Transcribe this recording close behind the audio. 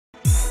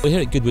We're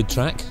here at Goodwood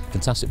Track,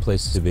 fantastic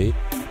place to be,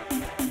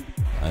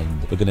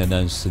 and we're going to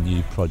announce the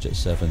new Project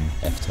 7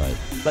 F-Type.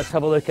 Let's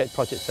have a look at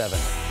Project 7.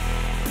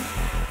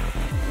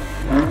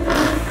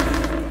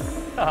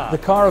 The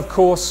car, of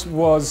course,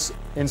 was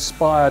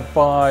inspired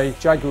by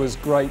Jaguar's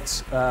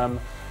great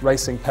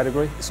racing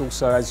pedigree. It's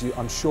also, as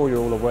I'm sure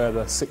you're all aware,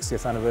 the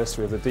 60th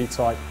anniversary of the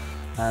D-Type,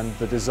 and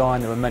the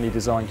design, there were many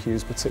design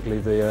cues,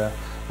 particularly the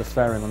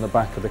fairing on the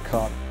back of the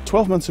car.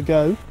 12 months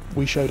ago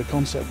we showed a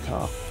concept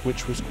car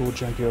which was called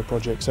Jaguar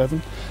Project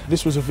 7.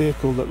 This was a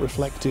vehicle that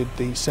reflected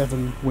the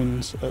 7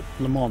 wins at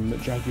Le Mans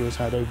that Jaguar's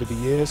had over the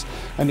years,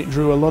 and it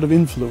drew a lot of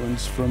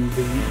influence from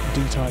the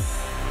D-Type.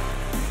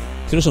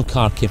 The original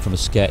car came from a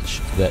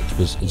sketch that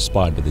was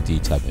inspired by the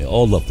D-Type. We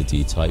all love the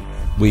D-Type.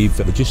 We've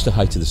reduced the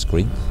height of the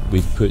screen.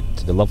 We've put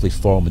the lovely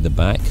form in the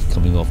back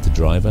coming off the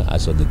driver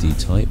as on the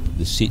D-Type.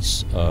 The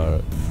seats are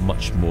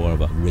much more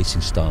of a racing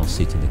style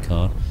seat in the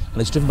car,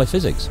 and it's driven by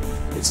physics.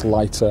 It's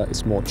lighter,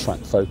 it's more track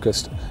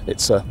focused,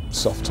 it's a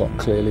soft top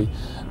clearly.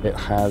 It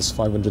has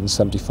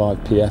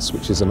 575 PS,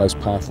 which is the most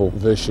powerful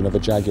version of a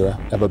Jaguar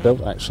ever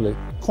built actually.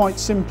 Quite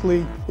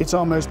simply, it's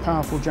our most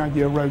powerful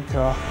Jaguar road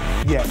car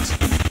yet.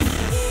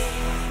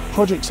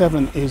 Project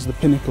 7 is the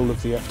pinnacle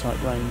of the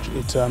F-Type range.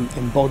 It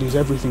embodies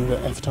everything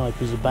that F-Type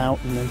is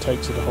about and then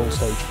takes it a whole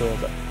stage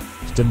further.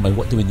 It's driven by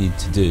what do we need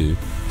to do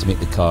to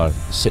make the car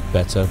sit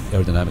better,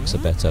 aerodynamics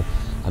are better,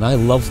 and I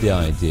love the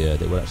idea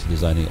that we're actually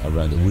designing it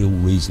around a real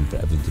reason for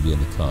everything to be in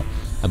the car,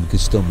 and we can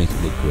still make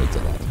it look great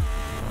at that.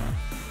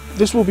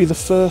 This will be the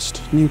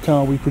first new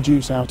car we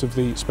produce out of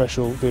the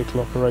Special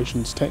Vehicle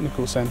Operations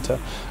Technical Centre,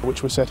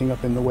 which we're setting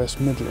up in the West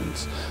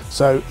Midlands.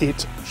 So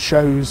it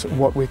shows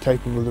what we're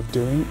capable of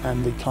doing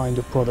and the kind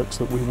of products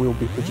that we will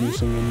be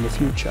producing in the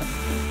future.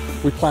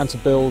 We plan to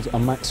build a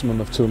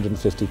maximum of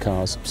 250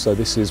 cars, so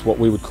this is what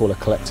we would call a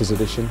collector's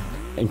edition.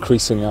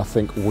 Increasingly, I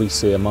think we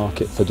see a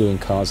market for doing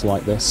cars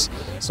like this,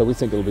 so we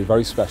think it will be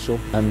very special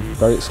and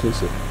very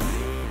exclusive.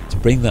 To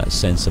bring that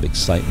sense of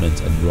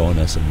excitement and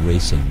rawness and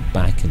racing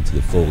back into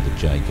the fold of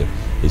Jaguar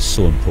is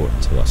so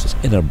important to us. It's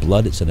in our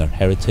blood, it's in our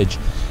heritage.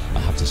 I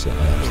have to say, I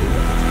absolutely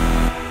love it.